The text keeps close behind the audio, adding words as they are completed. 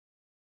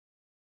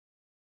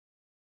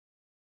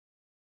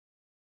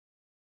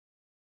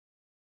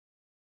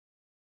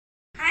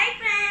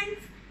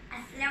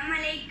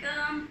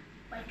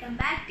welcome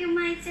back to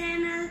my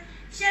channel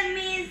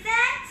Sharmi's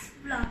Zach's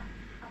vlog.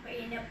 അപ്പോൾ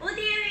എൻ്റെ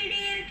പുതിയ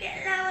വീഡിയോയിലേക്ക്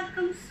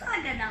എല്ലാവർക്കും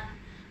സ്വാഗതം.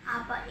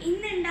 അപ്പോൾ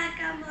ഇന്ന്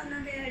ഉണ്ടാക്കാൻ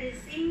പോകുന്നത് ഒരു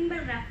സിമ്പിൾ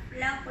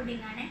റഫ്ല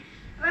പുഡിംഗ് ആണ്.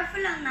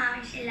 റഫ്ല ഒന്നും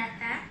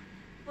ആവശ്യമില്ലാത്ത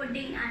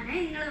പുഡിംഗ് ആണ്.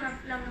 നിങ്ങൾ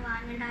റഫ്ല ഒന്നും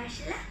വാങ്ങേണ്ട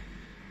ആവശ്യമില്ല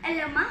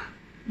അല്ലേ അമ്മ?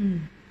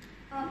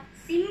 അപ്പോൾ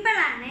സിമ്പിൾ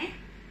ആണ്.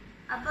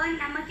 അപ്പോൾ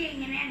നമുക്ക്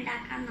എങ്ങനെ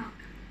ഉണ്ടാക്കാൻ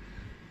നോക്കാം.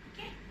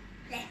 Okay,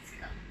 let's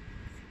go.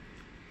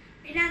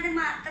 പിന്നെ അത്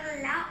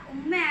മാത്രമല്ല,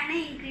 ഉമ്മയാണ്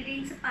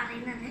ഇൻഗ്രീഡിയൻസ്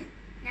പറയുന്നത്,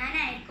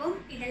 ഞാനായിരിക്കും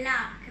ഇതെല്ലാം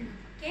ആക്കുന്നത്.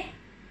 ഓക്കെ,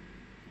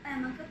 അപ്പം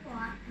നമുക്ക്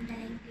പോവാം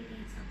എന്തെല്ലാം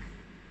ഇൻഗ്രീഡിയൻസ് ഒക്കെ.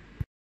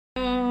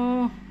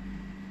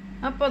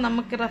 അപ്പോൾ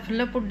നമുക്ക്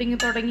റഫ്ല പുഡിംഗ്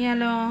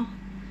തുടങ്ങിയാലോ.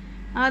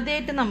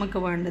 ആദ്യമായിട്ട് നമുക്ക്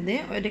വേണ്ടത്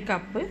ഒരു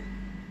cup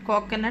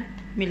coconut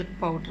milk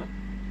powder.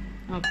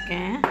 Okay,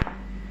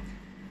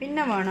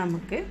 പിന്നെ വേണം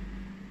നമുക്ക്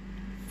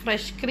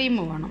ഫ്രഷ് ക്രീം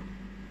വേണം,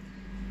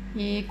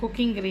 ഈ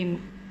കുക്കിംഗ് ക്രീം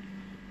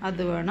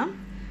അത് വേണം.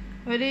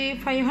 ഒരു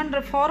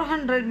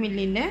 400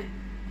 മില്ലിൻ്റെ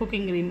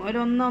കുക്കിംഗ് ക്രീം ഒരു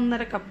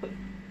 1.5 കപ്പ്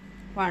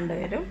വേണ്ട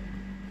വരും.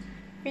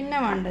 പിന്നെ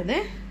വേണ്ടത്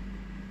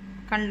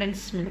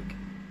കണ്ടൻസ് മിൽക്ക്.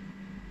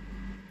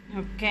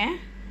 ഓക്കെ,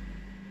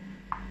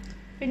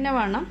 പിന്നെ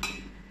വേണം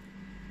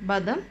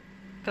ബദം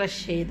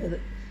ക്രഷ് ചെയ്തത്.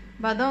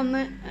 ബദം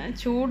ഒന്ന്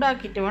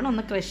ചൂടാക്കിയിട്ട് വേണം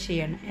ഒന്ന് ക്രഷ്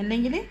ചെയ്യണം,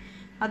 അല്ലെങ്കിൽ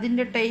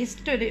അതിൻ്റെ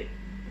ടേസ്റ്റ് ഒരു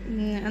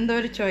എന്തോ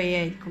ഒരു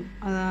ചൊയ്യായിരിക്കും,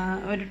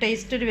 ഒരു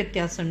ടേസ്റ്റ് ഒരു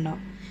വ്യത്യാസം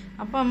ഉണ്ടാവും.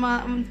 അപ്പം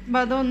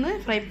ബദം ഒന്ന്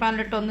ഫ്രൈ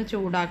പാനിലിട്ടൊന്ന്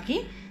ചൂടാക്കി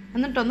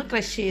എന്നിട്ടൊന്ന്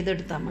ക്രഷ്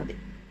ചെയ്തെടുത്താൽ മതി.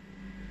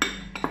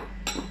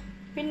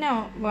 പിന്നെ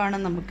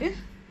വേണം നമുക്ക്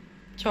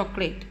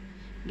ചോക്ലേറ്റ്,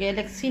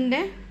 ഗാലക്സിൻ്റെ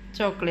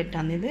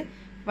ചോക്ലേറ്റാണ് ഇത്.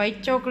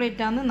 വൈറ്റ്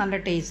ചോക്ലേറ്റാണ് നല്ല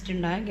ടേസ്റ്റ്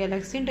ഉണ്ടാകുക.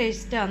 ഗാലക്സിൻ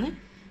ടേസ്റ്റാണ്,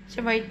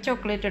 പക്ഷെ വൈറ്റ്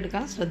ചോക്ലേറ്റ്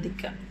എടുക്കാൻ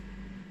ശ്രദ്ധിക്കുക.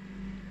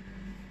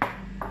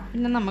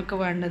 പിന്നെ നമുക്ക്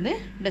വേണ്ടത്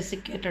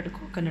ഡെസിക്കേറ്റഡ്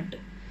കോക്കനട്ട്.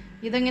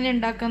 ഇതെങ്ങനെ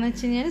ഉണ്ടാക്കുകയെന്ന്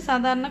വെച്ച് കഴിഞ്ഞാൽ,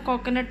 സാധാരണ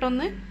കോക്കനട്ട്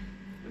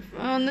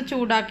ഒന്ന്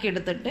ചൂടാക്കി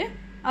എടുത്തിട്ട്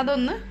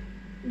അതൊന്ന്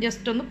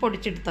ജസ്റ്റ് ഒന്ന്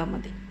പൊടിച്ചെടുത്താൽ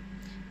മതി.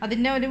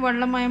 അതിൻ്റെ ഒരു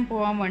വെള്ളമയം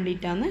പോകാൻ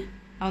വേണ്ടിയിട്ടാണ്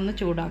അതൊന്ന്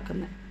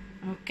ചൂടാക്കുന്നത്.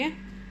 ഓക്കെ,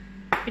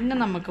 പിന്നെ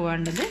നമുക്ക്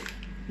വേണ്ടത്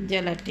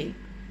ജെലറ്റിൻ.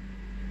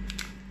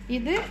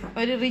 ഇത്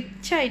ഒരു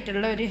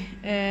റിച്ചായിട്ടുള്ള ഒരു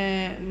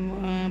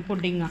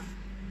പുഡിങ്ങാണ്.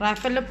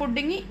 റാഫെല്ലോ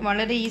പുഡിങ്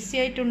വളരെ ഈസി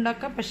ആയിട്ട്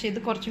ഉണ്ടാക്കാം, പക്ഷേ ഇത്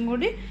കുറച്ചും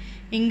കൂടി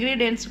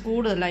ഇൻഗ്രീഡിയൻസ്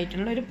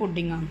കൂടുതലായിട്ടുള്ള ഒരു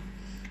പുഡിങ്ങാണ്.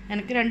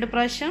 എനിക്ക് 2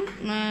 പ്രാവശ്യം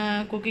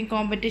കുക്കിംഗ്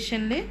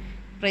കോമ്പറ്റീഷനിൽ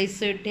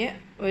പ്രൈസ് കിട്ടിയ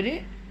ഒരു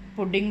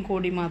പുഡിങ്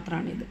കൂടി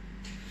മാത്രമാണിത്.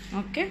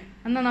 ഓക്കെ,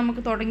 എന്നാൽ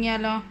നമുക്ക്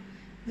തുടങ്ങിയാലോ.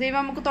 ദൈവ,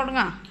 നമുക്ക്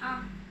തുടങ്ങാം.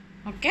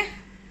 ഓക്കെ,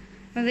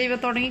 ദൈവ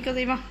തുടങ്ങിക്കോ.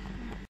 ദൈവ,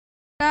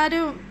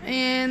 എല്ലാവരും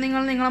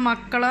നിങ്ങളെ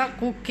മക്കളെ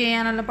കുക്ക്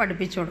ചെയ്യാനെല്ലാം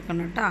പഠിപ്പിച്ചു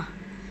കൊടുക്കണം കേട്ടോ.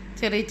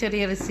 ചെറിയ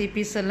ചെറിയ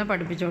റെസിപ്പീസ് എല്ലാം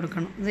പഠിപ്പിച്ചു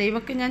കൊടുക്കണം.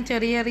 ദൈവക്ക് ഞാൻ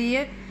ചെറിയ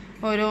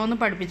ഓരോന്ന്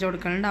പഠിപ്പിച്ചു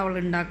കൊടുക്കുന്നുണ്ട്, അവൾ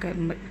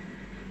ഉണ്ടാക്കാറുണ്ട്.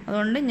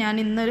 അതുകൊണ്ട് ഞാൻ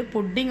ഇന്നൊരു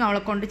പുഡിങ്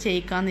അവളെ കൊണ്ട്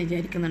ചെയ്യിക്കാമെന്ന്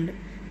വിചാരിക്കുന്നുണ്ട്.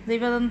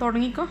 ദൈവം അതൊന്ന്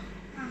തുടങ്ങിക്കോ.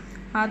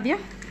 ആദ്യം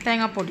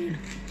തേങ്ങാപ്പൊടിയാണ്.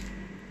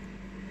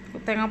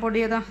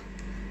 തേങ്ങാപ്പൊടി ഏതാ?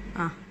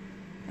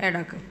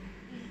 ഏടാക്ക്.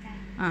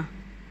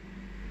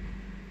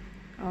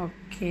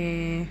 ഓക്കെ,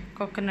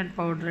 കോക്കനട്ട്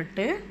പൗഡർ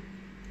ഇട്ട്,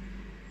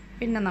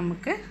 പിന്നെ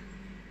നമുക്ക്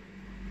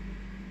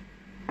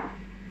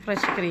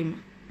ഫ്രഷ് ക്രീം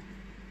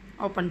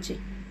ഓപ്പൺ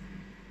ചെയ്യും.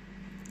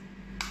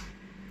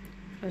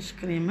 Fresh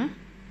cream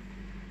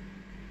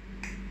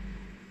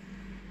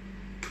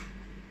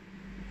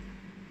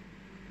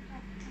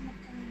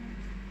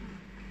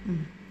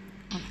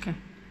okay,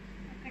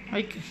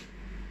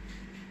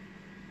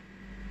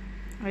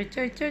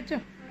 ഒഴിച്ചോ.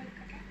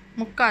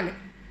 3/4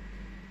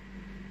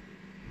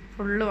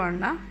 ഫുള്ള്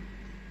വേണ്ട,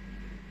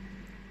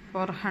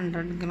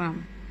 400 ഗ്രാം.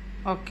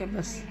 ഓക്കെ,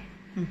 ബസ്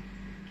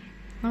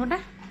നോക്കട്ടെ,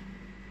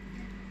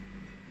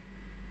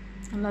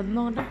 അല്ല അത്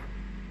നോക്കട്ടെ.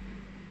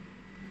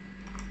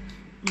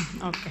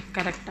 ഓക്കെ,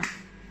 കറക്റ്റാണ്.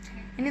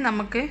 ഇനി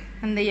നമുക്ക്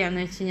എന്ത്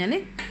ചെയ്യാമെന്ന് വെച്ച് കഴിഞ്ഞാൽ,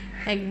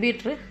 എഗ്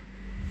ബീറ്റർ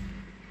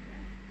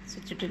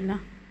സ്വിച്ചിട്ടില്ല.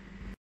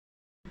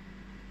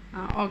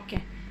 ഓക്കെ,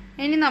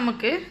 ഇനി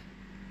നമുക്ക്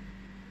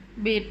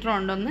ബീറ്റർ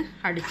കൊണ്ടൊന്ന്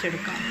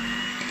അടിച്ചെടുക്കാം.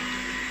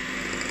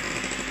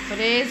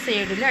 ഒരേ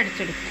സൈഡിൽ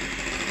അടിച്ചെടുക്കാം.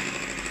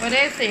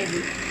 ഒരേ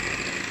സൈഡിൽ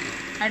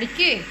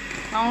അടിക്ക്,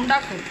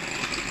 റൗണ്ടാക്കും.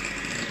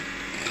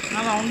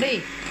 Round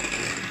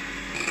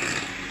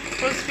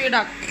full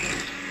സ്പീഡാക്കും.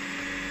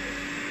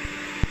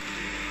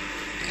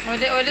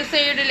 ഒരു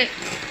സൈഡിൽ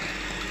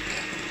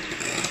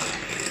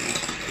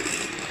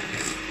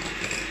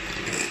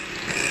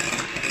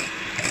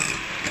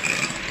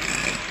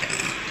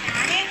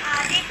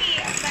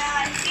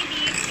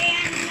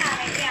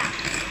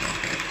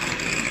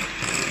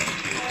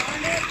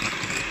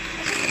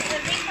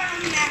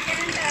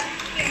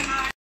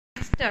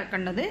നെക്സ്റ്റ്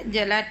ആക്കേണ്ടത്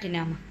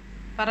ജെലാറ്റിനാണ്.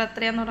 പറ,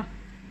 എത്രയാന്ന് പറ.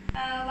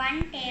 1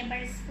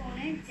 ടേബിൾ സ്പൂൺ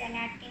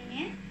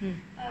ജെലാറ്റിന്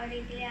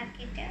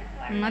ഇതിലാക്കിയിട്ട്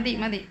മതി.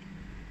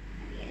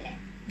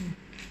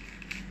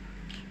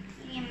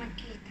 ഇനി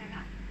നമുക്ക്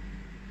ഇട്ടണം.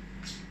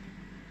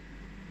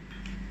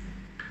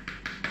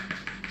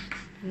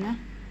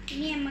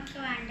 ഇനി നമുക്ക്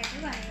വേണ്ടത്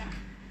വെള്ളം.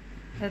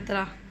 എത്ര?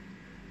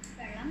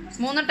 വെള്ളം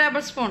 3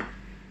 ടേബിൾ സ്പൂൺ.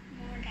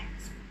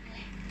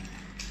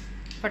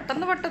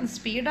 പെട്ടെന്ന്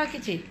സ്പീഡാക്കി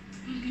ചെയ്യും.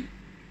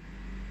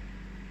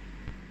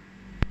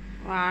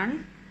 1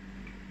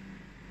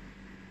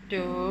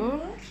 2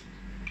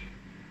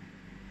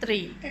 3.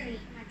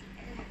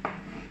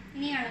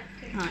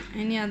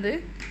 ഇനി അത്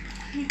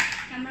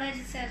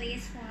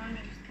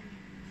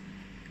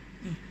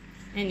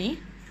ഇനി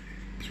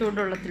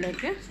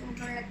ചൂടുവെള്ളത്തിലേക്ക്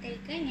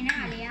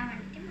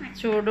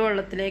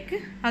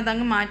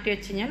അതങ്ങ് മാറ്റി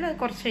വെച്ച് കഴിഞ്ഞാൽ അത്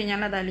കുറച്ച്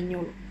കഴിഞ്ഞാൽ അത്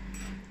അലിഞ്ഞോളും.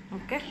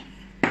 ഓക്കെ,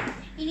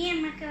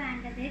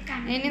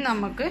 ഇനി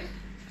നമുക്ക്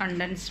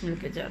കണ്ടൻസ്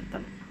മിൽക്ക്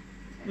ചേർത്തണം.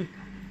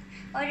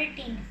 ഒരു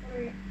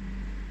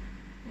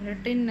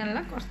ടിന്നല്ല,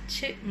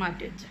 കുറച്ച്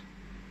മാറ്റി വെച്ച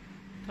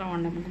അത്ര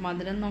വേണ്ട. നമുക്ക്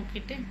മധുരം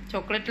നോക്കിയിട്ട്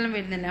ചോക്ലേറ്റെല്ലാം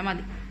വരുന്നില്ല,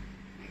 മതി.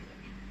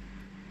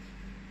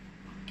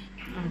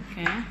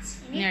 ഓക്കെ,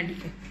 ഇനി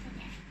അടിക്കുക.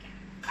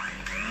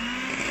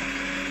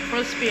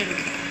 Full speed.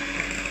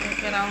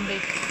 Okay, round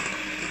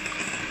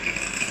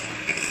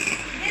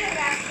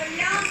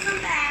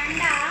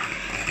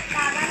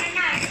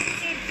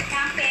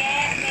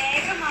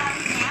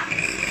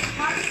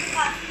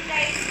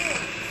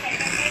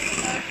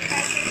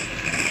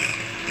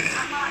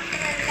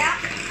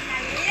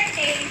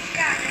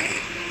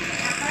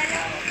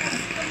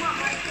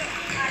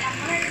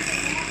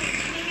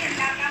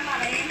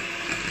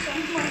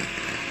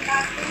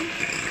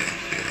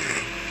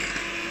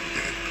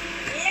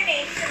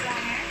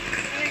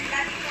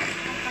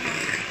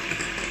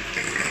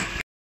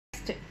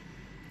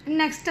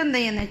next എന്താ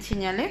ചെയ്യാന്ന് വെച്ച്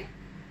കഴിഞ്ഞാൽ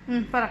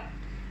പറ.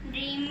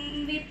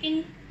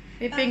 വിപ്പിംഗ്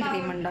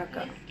ക്രീം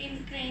ഉണ്ടാക്കാം.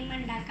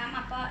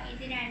 അപ്പോൾ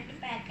ഇത് 2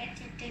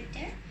 പാക്കറ്റ്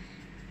ഇട്ടിട്ട്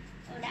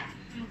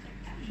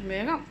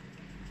വേഗം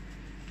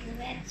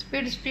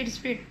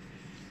സ്പീഡ്.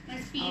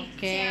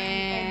 ഓക്കെ,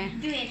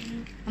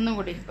 ഒന്നും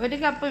കൂടി. 1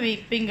 കപ്പ്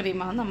വിപ്പിംഗ്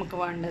ക്രീമാണ് നമുക്ക്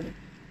വേണ്ടത്.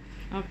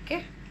 ഓക്കെ,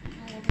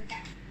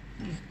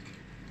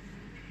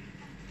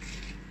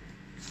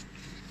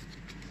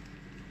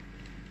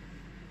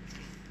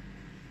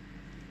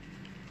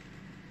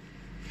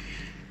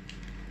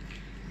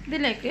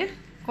 ഇതിലേക്ക്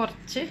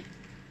കുറച്ച്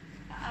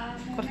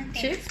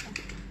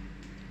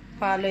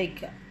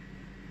പാലൊഴിക്കുക.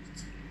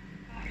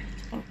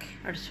 ഓക്കെ,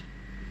 അടിച്ചു.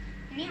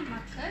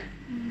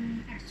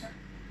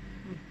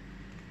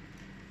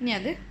 ഇനി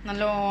അത്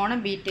നല്ലോണം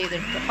ബീറ്റ്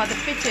ചെയ്തെടുക്കുക.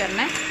 പതിപ്പിച്ച്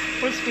തന്നെ,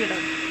 ഫുൾ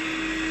സ്പീഡാണ്.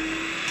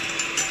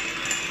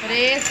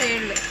 ഒരേ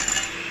സൈഡിൽ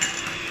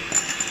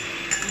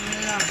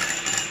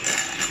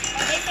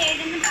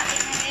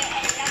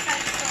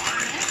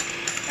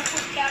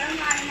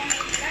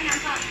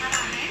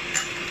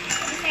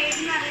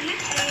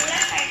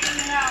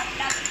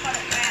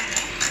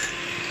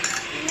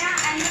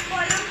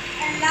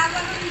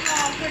എല്ലാവരും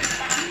ബ്ലോഗ്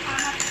എടുക്കണം.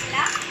 മാത്രമല്ല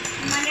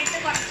ഉമ്മൻ്റെ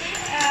കുറച്ച്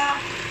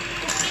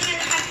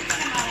കുക്കിങ്ങെല്ലാം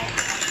പഠിപ്പിക്കണം. പറയാം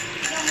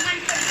ഇത്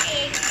ഉമ്മൻ്റെ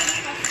കേക്കിനെ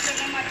കുറച്ച്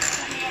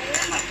പഠിപ്പിക്കണം.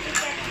 എല്ലാം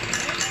പഠിപ്പിച്ചിട്ടുണ്ട്.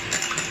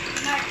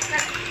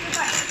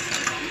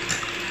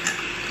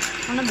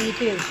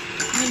 ബീറ്റ് ചെയ്തു.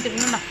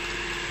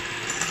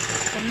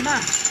 എന്താ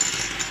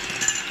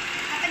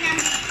അപ്പം ഞാൻ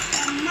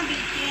ഉമ്മ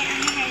ബീറ്റ്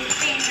ചെയ്യാൻ ഹെൽപ്പ്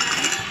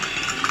ചെയ്യുന്നതാണ്.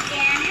 ബീറ്റ്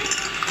ചെയ്യാൻ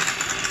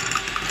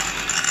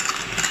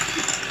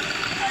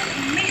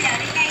ഉമ്മില്ല,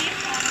 ഒരു കൈ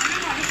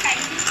ഫോണും ഒരു കൈ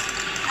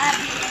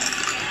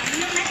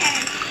ഒന്നും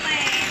ഹെൽപ്പ്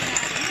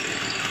ചെയ്യുന്നതാണ്.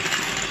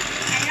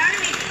 നല്ലോണം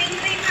വിപ്പിംഗ്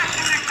ക്രീം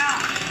ആക്കണം കേട്ടോ.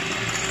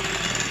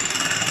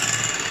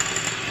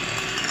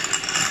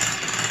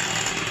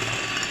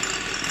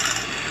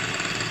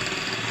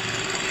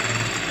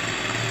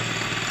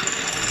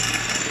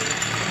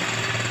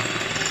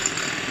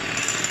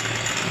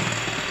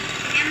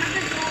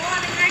 നമുക്ക് ഗ്രോ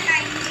ആകുന്ന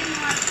ടൈമിൽ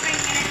മാത്രം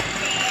ഇങ്ങനെ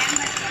ചെയ്യാൻ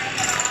പറ്റുള്ളൂ.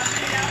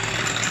 ബ്ലോഗിലോ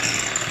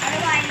അത്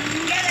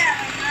ഭയങ്കര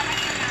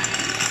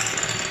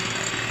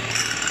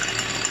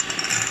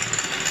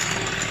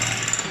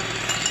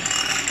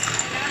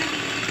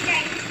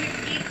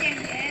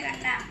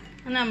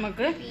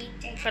നമുക്ക്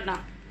കേട്ടോ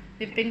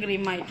വിപ്പിംഗ്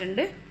ക്രീം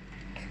ആയിട്ടുണ്ട്.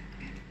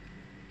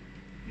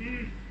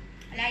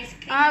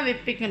 ആ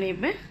വിപ്പിംഗ്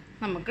ക്രീം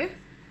നമുക്ക്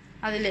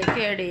അതിലേക്ക്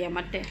ആഡ് ചെയ്യാം.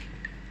 മറ്റേ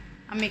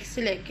ആ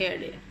മിക്സിലേക്ക്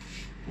ആഡ് ചെയ്യാം.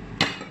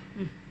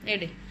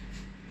 ആഡ്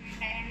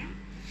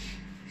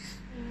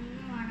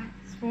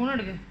സ്പൂൺ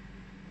എടുക്കുക.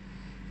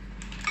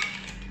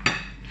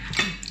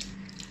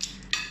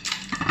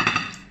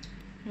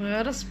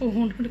 വേറെ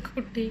സ്പൂൺ എടുക്കും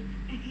കുട്ടി.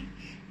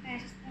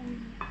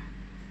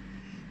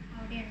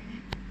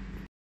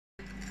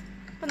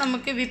 അപ്പം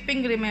നമുക്ക്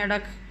വിപ്പിംഗ് ക്രീം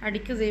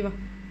അടിക്ക് ചെയ്യുക.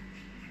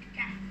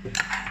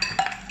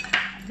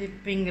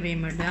 വിപ്പിംഗ്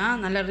ക്രീം ഇടുക.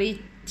 നല്ല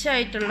റിച്ച്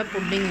ആയിട്ടുള്ള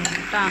പുഡിങ്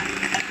കേട്ടോ.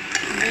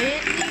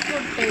 വെരി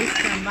ഗുഡ്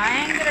ടേസ്റ്റാണ്,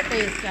 ഭയങ്കര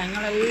ടേസ്റ്റാണ്.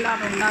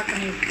 നിങ്ങളെല്ലാവരും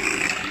ഉണ്ടാക്കണേ.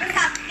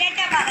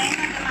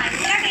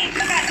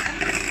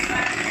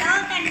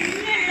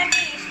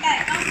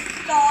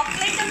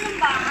 ചോക്ലേറ്റ് ഒന്നും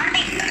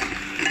വേണ്ടില്ല.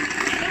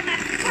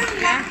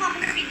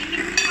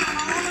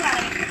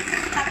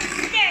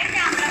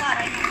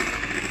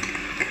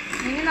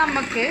 ഇനി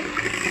നമുക്ക്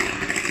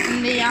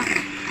എന്ത് ചെയ്യാം,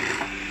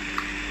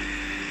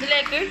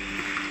 ഇതിലേക്ക്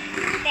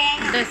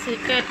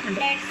ഡെസിക്കേറ്റ്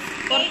ഉണ്ട്.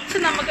 കുറച്ച്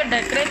നമുക്ക്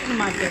ഡെക്കറേറ്റ്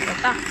മാറ്റി വെക്കാം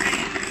കേട്ടോ.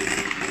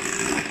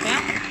 ഓക്കെ,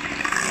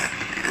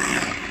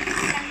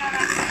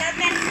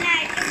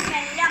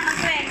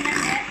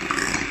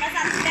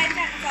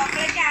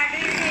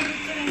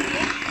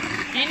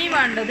 ഇനി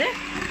വേണ്ടത്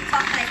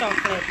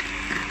ചോക്ലേറ്റ്.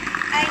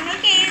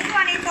 നിങ്ങൾക്ക് ഏത്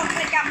വേണമെങ്കിൽ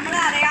ചോക്ലേറ്റ് നമ്മൾ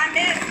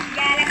അറിയാണ്ട്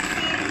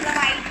ഗാലക്സിയിലുള്ള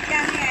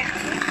വൈറ്റാന്ന്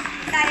വിചാരിച്ചു.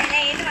 തലയിൽ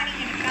ഏത്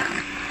വേണമെങ്കിൽ എടുക്കാം.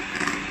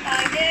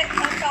 ഇത്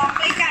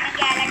ചോക്ലേറ്റ് ആണ്,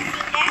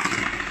 ഗാലക്സിന്റെ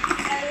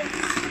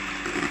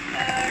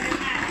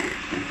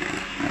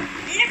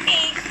നല്ല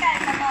ടേസ്റ്റ്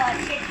ആയിട്ടോ.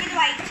 ശരിക്കും ഇത്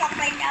വൈറ്റ്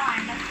ചോക്ലേറ്റ് ആണ്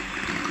വേണ്ടത്.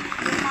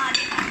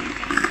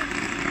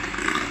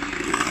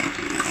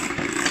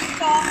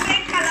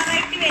 ചോക്ലേറ്റ്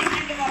കളറായിട്ട്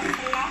വരുന്നുണ്ട്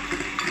കുഴപ്പമില്ല.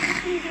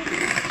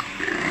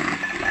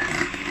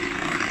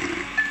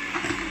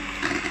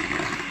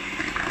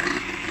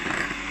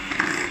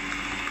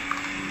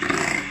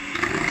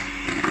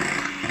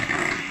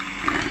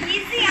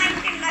 ഈസി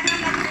ആയിട്ട് ഉണ്ടാക്കാൻ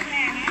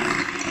പറ്റുന്നതാണ്.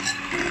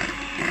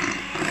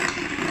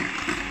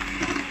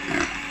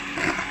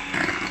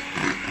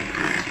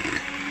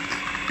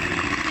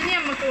 ഇനി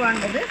നമുക്ക്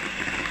വേണ്ടത്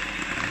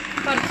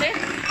കുറച്ച്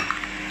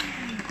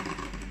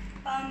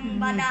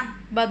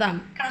ബദാം,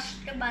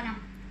 ക്രഷ്ഡ് ബദാം.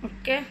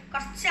 ഓക്കെ.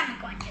 കുറച്ച്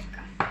നമുക്ക്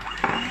മാറ്റിയെടുക്കാം.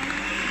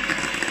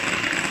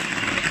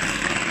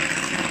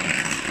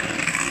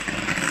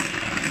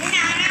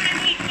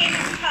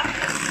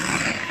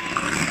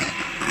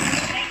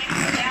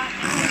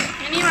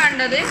 ഇനി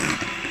വേണ്ടത്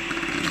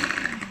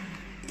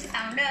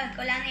സൗണ്ട്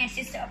കേൾക്കില്ലാന്ന്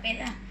വിചാരിച്ച് സ്റ്റോപ്പ്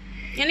ചെയ്താ.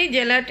 ഇനി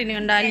ജലാറ്റിൻ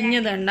ഉണ്ട്,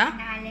 അലിഞ്ഞതുണ്ട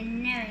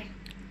അലന്നെ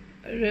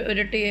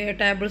ഒരു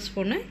ടേബിൾ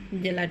സ്പൂണ്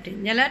ജലാറ്റിൻ.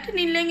 ജലാറ്റിൻ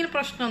ഇല്ലെങ്കിൽ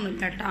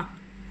പ്രശ്നമൊന്നുമില്ല കേട്ടോ.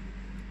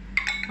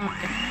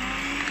 ഓക്കെ.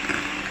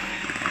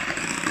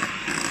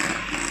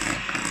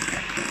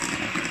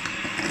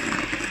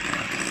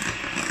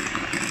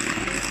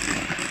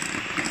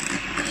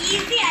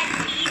 ഈസി ആയിട്ട്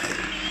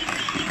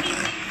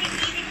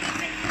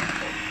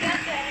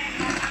കുട്ടികൾക്ക് വരാം.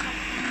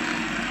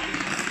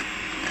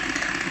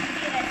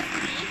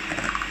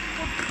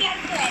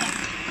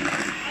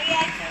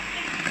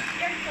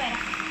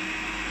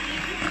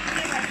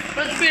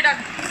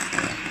 സ്പീഡാക്കി.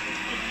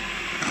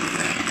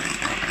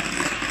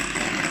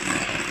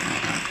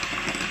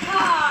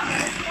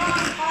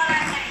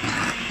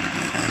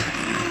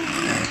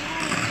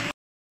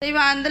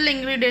 എന്തെല്ലാം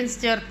ഇൻഗ്രീഡിയൻസ്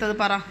ചേർത്തത്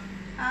പറ.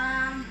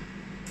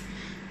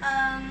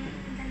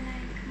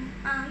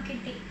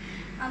 കിട്ടി.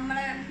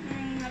 നമ്മള്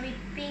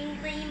വിപ്പിംഗ്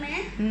ക്രീം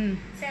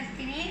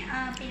ചേർത്തിന്,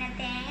 പിന്നെ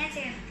തേങ്ങ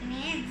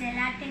ചേർത്തിന്,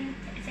 ജലാറ്റിൻ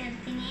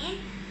ചേർത്തിന്,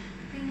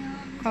 പിന്നെ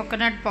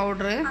കോക്കനട്ട്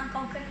പൗഡർ,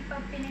 കോക്കനട്ട്,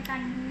 പിന്നെ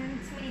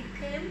കണ്ടൻസ്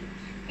മിൽക്കും,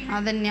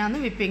 അതന്നെയാണ്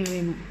വിപ്പിംഗ്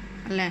ക്രീം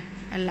അല്ലേ?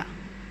 അല്ല,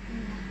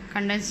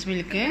 contents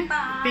milk,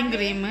 whipping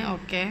cream.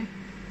 Okay.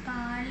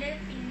 പാല്,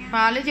 പിന്നെ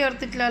പാല്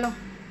ചേർത്തിട്ടില്ലല്ലോ.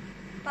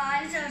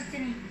 പാല്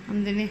ചേർത്തിന്.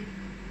 എന്തിന്?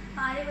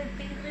 പാല്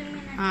whipping cream.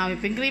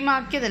 Whipping cream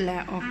ആക്കിയതല്ലേ?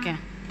 Okay.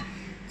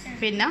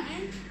 പിന്നെ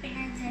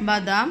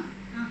ബദാം,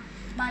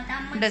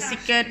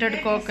 ഡെസിക്കേറ്റഡ്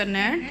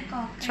കോക്കനട്ട്,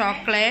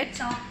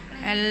 ചോക്ലേറ്റ്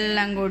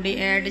എല്ലാം കൂടി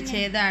ആഡ്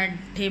ചെയ്ത്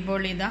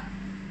അടിപൊളി ഇതാ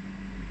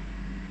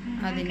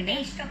അതിൻ്റെ.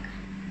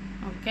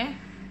 ഓക്കെ.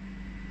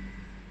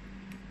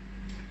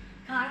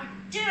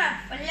 Correct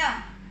Ruffalo.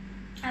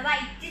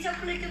 വൈറ്റ്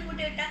ചോക്ലേറ്റും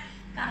കൂടി ഇട്ടാൽ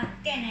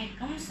കറക്റ്റ്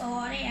തന്നെയായിരിക്കും.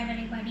 Sorry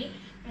everybody.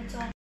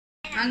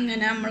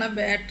 അങ്ങനെ നമ്മളെ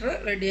ബാറ്റർ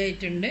റെഡി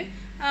ആയിട്ടുണ്ട്.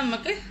 അത്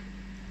നമുക്ക്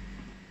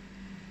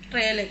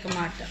ട്രേയിലേക്ക്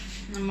മാറ്റാം,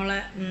 നമ്മളെ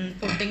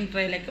പുഡിംഗ്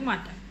ട്രേയിലേക്ക്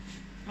മാറ്റാം.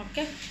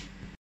 ഓക്കെ.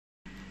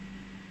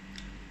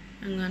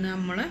 അങ്ങനെ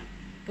നമ്മൾ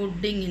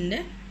പുഡിങ്ങിൻ്റെ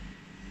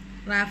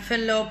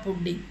റാഫെല്ലോ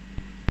പുഡിങ്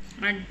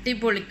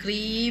അടിപൊളി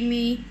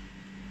ക്രീമി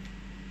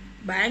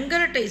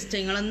ഭയങ്കര ടേസ്റ്റ്.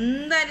 നിങ്ങൾ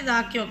എന്തായാലും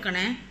ഇതാക്കി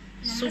വെക്കണേ,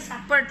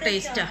 സൂപ്പർ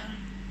ടേസ്റ്റാ.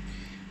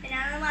 പിന്നെ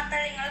അത്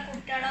മാത്രമല്ല, നിങ്ങൾ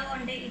കുട്ടികളെ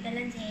കൊണ്ട്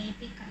ഇതെല്ലാം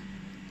ചെയ്യിപ്പിക്കണം.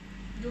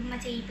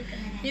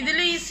 ഇതിൽ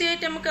ഈസി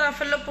ആയിട്ട് നമുക്ക്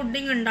റഫെല്ലോ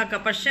പുഡിങ്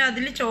ഉണ്ടാക്കാം. പക്ഷെ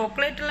അതിൽ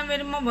ചോക്ലേറ്റ് എല്ലാം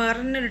വരുമ്പോൾ വേറെ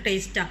തന്നെ ഒരു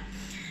ടേസ്റ്റാണ്.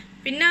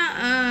 പിന്നെ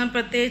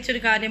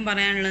പ്രത്യേകിച്ചൊരു കാര്യം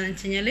പറയാനുള്ളതെന്ന്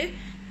വെച്ച് കഴിഞ്ഞാൽ,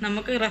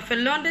 നമുക്ക്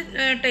റഫെല്ലോൻ്റെ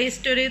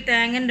ടേസ്റ്റ് ഒരു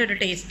തേങ്ങൻ്റെ ഒരു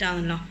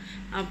ടേസ്റ്റാണല്ലോ.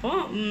 അപ്പോൾ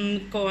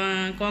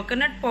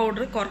കോക്കനട്ട്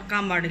പൗഡർ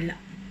കുറക്കാൻ പാടില്ല.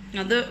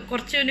 അത്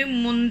കുറച്ചൊരു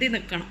മുന്തി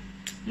നിൽക്കണം.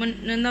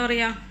 എന്താ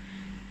പറയുക,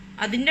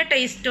 അതിൻ്റെ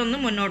ടേസ്റ്റ് ഒന്ന്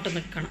മുന്നോട്ട്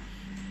നിൽക്കണം.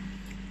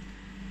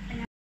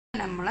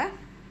 നമ്മളെ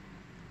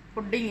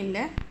പുഡിങ്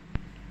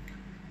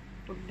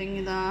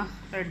ഇതാ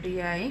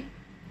റെഡിയായി.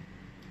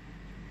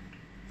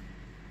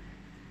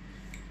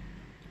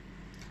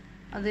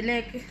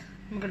 അതിലേക്ക്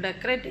നമുക്ക്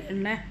ഡെക്കറേറ്റ്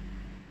ചെയ്യണ്ടേ.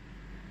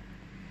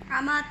 ആ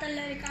മാത്രമല്ല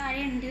ഒരു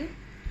കാര്യമുണ്ട്,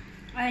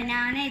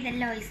 ഞാനാണ്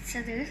ഇതെല്ലാം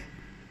ഒഴിച്ചത്.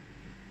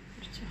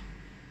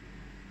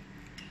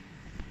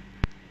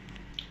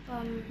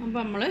 അപ്പം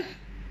നമ്മൾ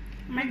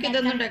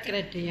ഇതൊന്ന്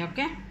ഡെക്കറേറ്റ് ചെയ്യാം.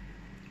 ഓക്കെ.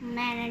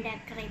 ഉമ്മയാണ്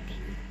ഡെക്കറേറ്റ്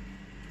ചെയ്യുന്നത്.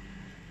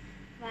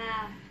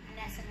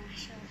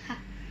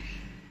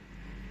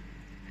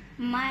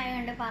 ഉമ്മ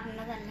ആയതുകൊണ്ട്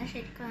പറഞ്ഞതല്ല,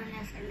 ശരിക്കും നല്ല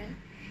രസമുണ്ട്.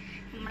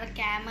 നമ്മൾ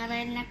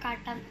ക്യാമറയിനെ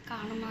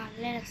കാണുമ്പോൾ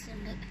നല്ല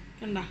രസമുണ്ട്,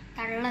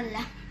 തള്ളല്ല.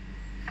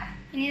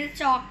 ഇനി ഇത്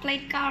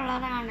ചോക്ലേറ്റ്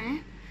കളറാണ്,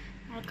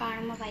 നമ്മൾ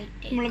കാണുമ്പോൾ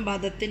വൈറ്റ്. നമ്മൾ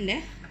ബദത്തിൻ്റെ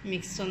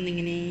മിക്സ്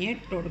ഒന്നിങ്ങനെ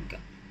ഇട്ട്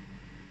കൊടുക്കുക.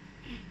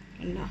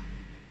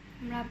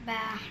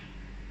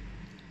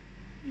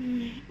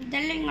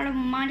 ഇതെല്ലാം നിങ്ങൾ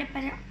ഉമ്മാൻ്റെ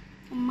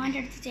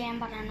അടുത്ത് ചെയ്യാൻ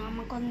പറയണോ?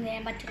 നമുക്കൊന്നും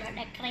ചെയ്യാൻ പറ്റില്ല,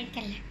 ഡെക്കറേറ്റ്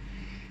അല്ലേ.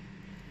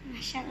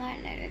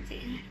 എല്ലാവരും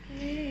ചെയ്യുന്നത്.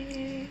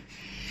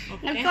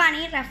 നിങ്ങൾക്ക്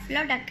വേണമെങ്കിൽ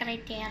റഫ്ലോ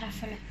ഡെക്കറേറ്റ് ചെയ്യാം.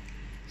 റഫ്ലോ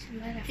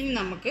ഇനി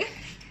നമുക്ക്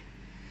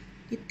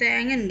ഈ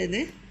തേങ്ങൻ്റെത്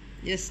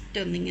ജസ്റ്റ്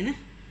ഒന്നിങ്ങനെ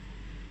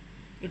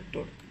ഇട്ട്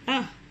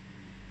കൊടുക്കാം.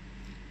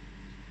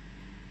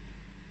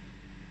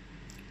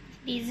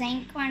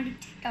 ഡിസൈൻക്ക്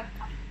വേണ്ടിയിട്ട് ഇട്ട്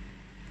കൊടുക്കാം.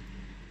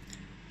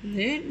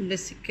 ഇത്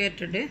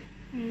ഡെസിക്കേറ്റഡ്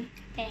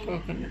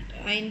കോക്കനട്ട്.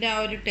 അതിൻ്റെ ആ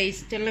ഒരു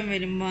ടേസ്റ്റ് എല്ലാം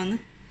വരുമ്പോൾ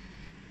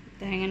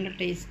തേങ്ങൻ്റെ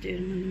ടേസ്റ്റ്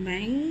വരുമ്പോൾ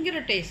ഭയങ്കര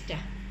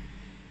ടേസ്റ്റാണ്.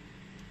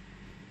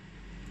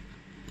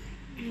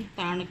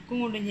 തണുക്കും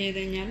കൊണ്ടും ചെയ്ത്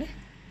കഴിഞ്ഞാൽ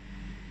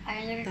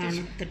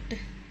തണുത്തിട്ട്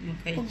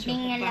കഴിച്ചു.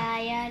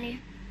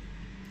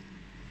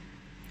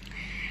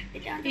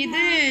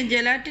 ഇത്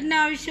ജലാറ്റിൻ്റെ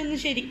ആവശ്യമൊന്നും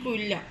ശരിക്കും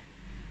ഇല്ല.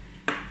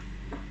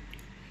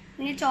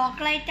 പിന്നെ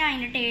ചോക്ലേറ്റ്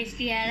അതിൻ്റെ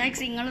ടേസ്റ്റ്.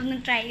 ഗാലക്സി നിങ്ങളൊന്ന്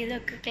ട്രൈ ചെയ്ത്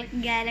നോക്കുക.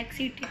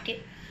 ഗാലക്സി ഇട്ടിട്ട്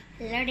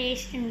നല്ല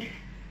ടേസ്റ്റ് ഉണ്ട്.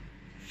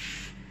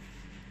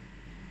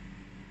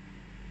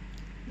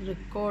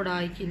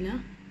 റെക്കോർഡായിക്കില്ല.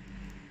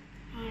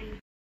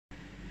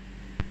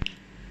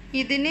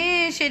 ഇതിന്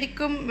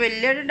ശരിക്കും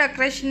വലിയൊരു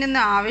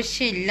ഡെക്കറേഷനൊന്നും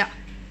ആവശ്യമില്ല.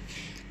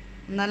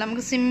 എന്നാലും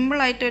നമുക്ക്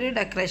സിമ്പിളായിട്ടൊരു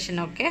ഡെക്കറേഷൻ.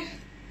 ഓക്കെ,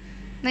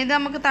 എന്നാൽ ഇത്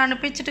നമുക്ക്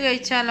തണുപ്പിച്ചിട്ട്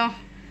കഴിച്ചാലോ?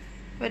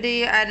 ഒരു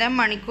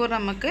അരമണിക്കൂർ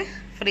നമുക്ക്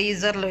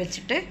ഫ്രീസറിൽ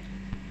വെച്ചിട്ട്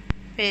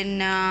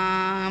പിന്നെ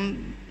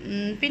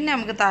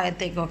നമുക്ക്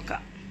താഴത്തേക്ക്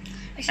വെക്കാം.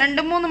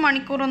 2-3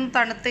 മണിക്കൂറൊന്ന്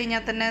തണുത്ത്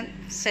കഴിഞ്ഞാൽ തന്നെ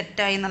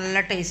സെറ്റായി നല്ല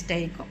ടേസ്റ്റ്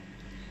ആയിരിക്കും.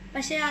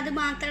 പക്ഷെ അത്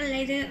മാത്രമല്ല,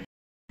 ഇത്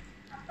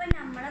അപ്പം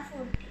നമ്മളെ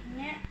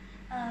ഫുഡിന്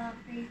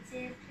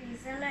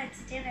ഫ്രീസറിൽ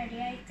വെച്ചിട്ട് റെഡി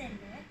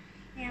ആയിട്ടുണ്ട്.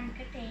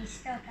 നമുക്ക്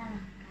ടേസ്റ്റ് ഒക്കെ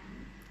നോക്കാം.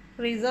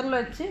 ഫ്രീസറിൽ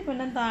വെച്ച്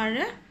പിന്നെ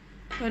താഴെ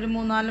ഒരു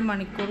 3-4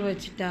 മണിക്കൂർ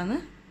വെച്ചിട്ടാണ്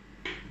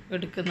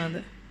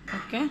എടുക്കുന്നത്.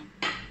 ഓക്കെ,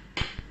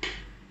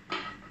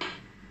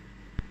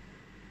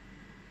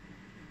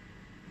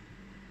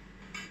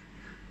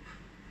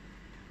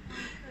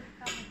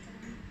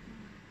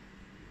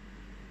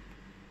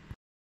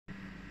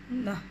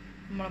 എന്താ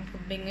നമ്മളെ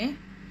പുഡിങ്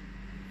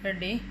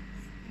റെഡി.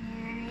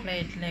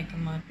 പ്ലേറ്റിലേക്ക്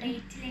മാറ്റി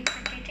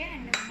ഇട്ടിട്ട്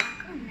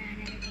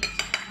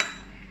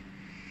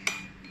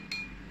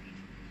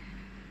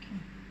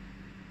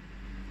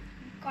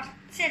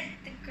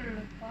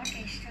കുറച്ചെടുത്തേക്കുള്ളൂ ഇപ്പോൾ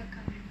ടേസ്റ്റ് ഒക്കെ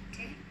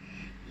വേണ്ടിയിട്ട്.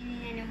 ഇനി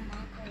ഞാൻ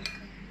ഉമ്മാക്ക്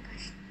കൊടുക്കുകയാണ്.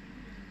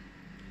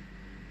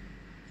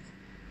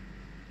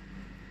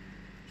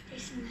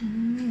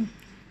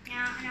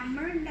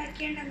 നമ്മൾ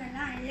ഉണ്ടാക്കിയേണ്ടതല്ല,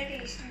 നല്ല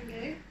ടേസ്റ്റ്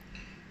ഉണ്ട്.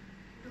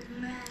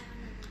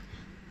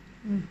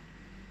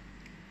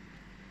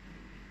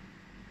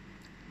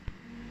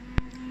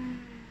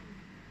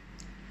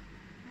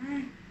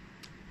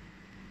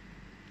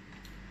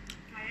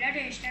 നല്ല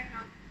ടേസ്റ്റ്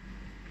ആക്കണം.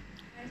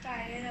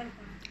 ട്രൈ ചെയ്ത്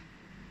നോക്കണം.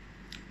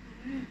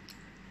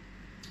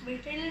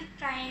 വീട്ടിൽ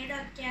ട്രൈ ചെയ്ത്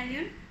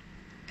നോക്കിയാലും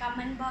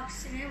കമൻറ്റ്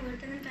ബോക്സിൽ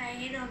വീട്ടിൽ നിന്ന് ട്രൈ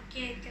ചെയ്ത്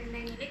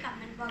നോക്കിയിട്ടുണ്ടെങ്കിൽ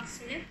കമൻറ്റ്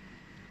ബോക്സിൽ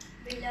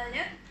ബിലോയിൽ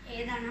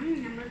ഏതാണ്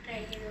നമ്മൾ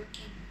ട്രൈ ചെയ്ത്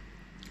നോക്കിയത്.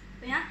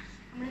 പിന്നെ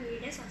നമ്മൾ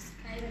വീഡിയോ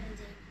സബ്സ്ക്രൈബ്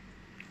ചെയ്യും.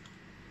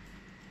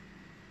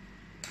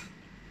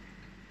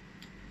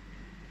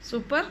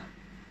 Super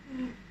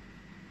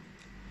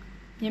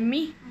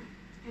yummy.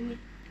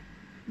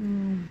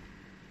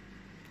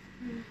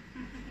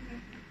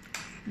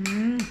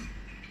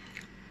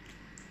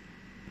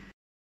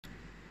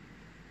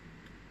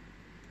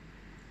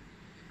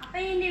 അപ്പോൾ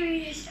എൻ്റെ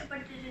വീഡിയോ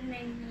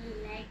ഇഷ്ടപ്പെട്ടിട്ടുണ്ടെങ്കിൽ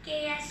ലൈക്ക്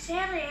ചെയ്യുക,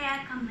 ഷെയർ ചെയ്യുക,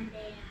 കമൻറ്റ്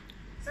ചെയ്യുക,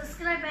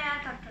 സബ്സ്ക്രൈബ് ചെയ്യുക,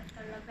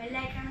 തൊട്ടടുത്തുള്ള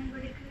ബെല്ലൈക്കണും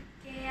കൂടി ക്ലിക്ക്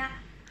ചെയ്യുക.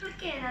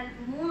 ക്ലിക്ക് ചെയ്താൽ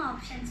 3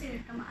 ഓപ്ഷൻസ്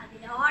കിട്ടും.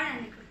 അതിൽ ഓൾ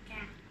എന്ന് ക്ലിക്ക്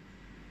ചെയ്യണം.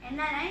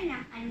 എന്നാലേ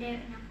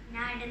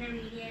ഞാൻ ഇടുന്ന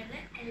വീഡിയോയിൽ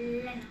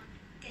എല്ലാം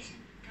നോട്ടിഫിക്കേഷൻ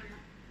കിട്ടുള്ളൂ.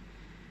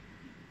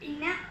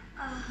 പിന്നെ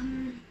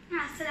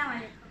അസ്സലാമു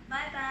അലൈക്കും.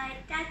 Bye bye,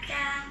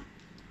 Tata.